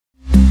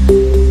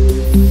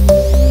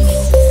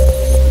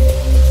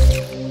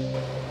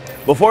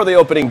Before the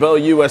opening bell,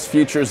 U.S.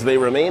 futures, they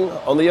remain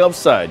on the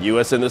upside.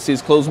 U.S.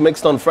 indices closed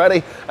mixed on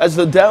Friday as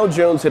the Dow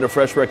Jones hit a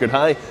fresh record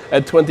high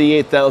at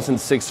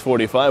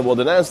 28,645, while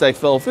the Nasdaq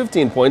fell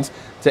 15 points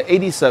to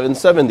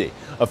 8770.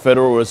 A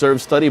Federal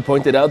Reserve study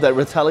pointed out that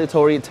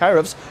retaliatory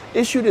tariffs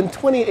issued in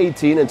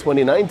 2018 and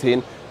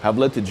 2019 have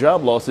led to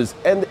job losses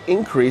and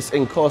increase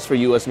in costs for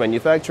U.S.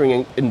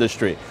 manufacturing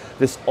industry.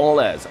 This all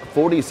as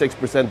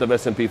 46% of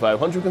SP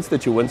 500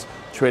 constituents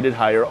traded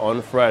higher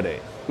on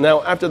Friday.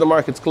 Now, after the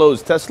markets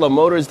closed, Tesla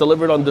Motors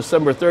delivered on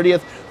December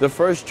 30th the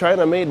first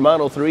China-made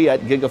Model 3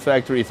 at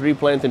Gigafactory 3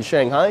 plant in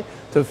Shanghai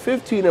to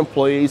 15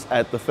 employees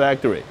at the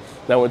factory.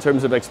 Now, in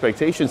terms of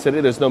expectations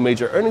today, there's no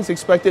major earnings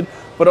expected,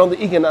 but on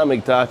the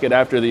economic docket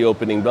after the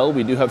opening bell,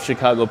 we do have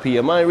Chicago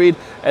PMI read,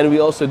 and we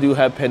also do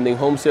have pending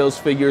home sales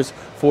figures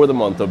for the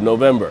month of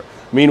November.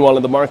 Meanwhile,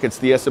 in the markets,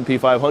 the SP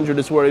 500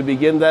 is where we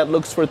begin. That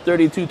looks for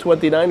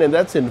 32.29, and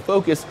that's in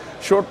focus.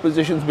 Short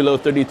positions below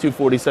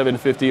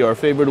 32.4750 are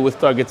favored, with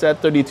targets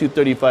at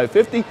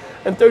 32.3550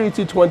 and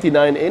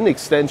 32.29 in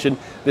extension.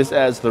 This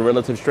as the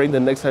relative strength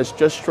index has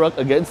just struck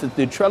against its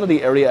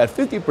neutrality area at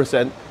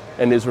 50%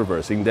 and is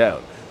reversing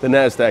down. The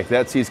Nasdaq,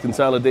 that sees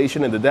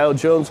consolidation, and the Dow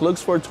Jones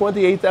looks for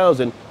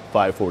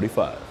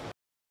 28,545.